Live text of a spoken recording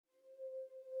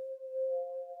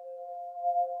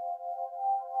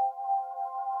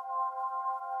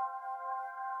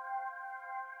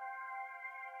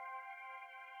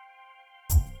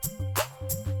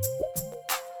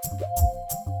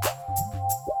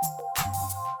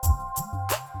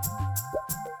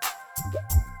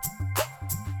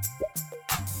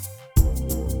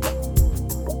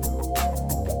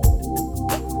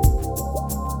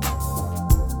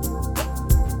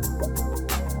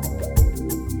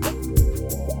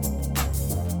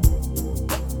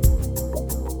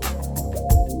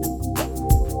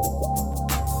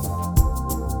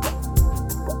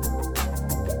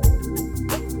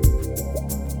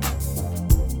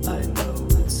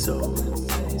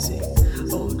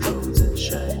amazing. Old roads and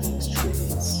shining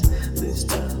streets. This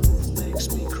town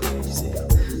makes me crazy.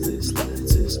 This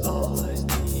light is all I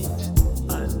need.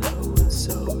 I know it's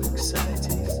so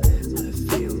exciting. I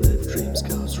feel that dreams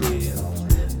goes real.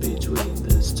 Between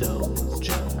the stone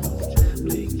jungle,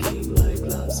 blinking like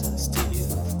glass and steel.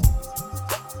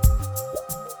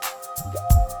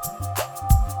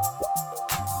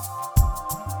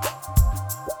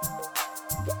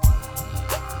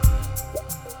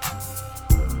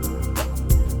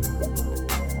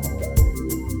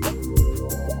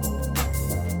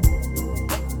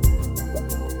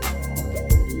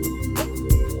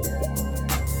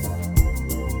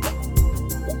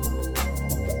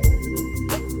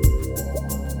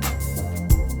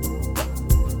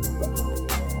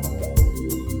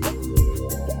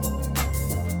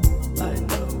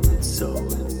 So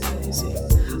amazing,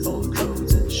 old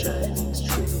roads and shining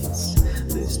streets.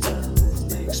 This town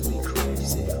makes me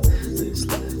crazy. This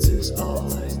light is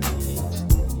all I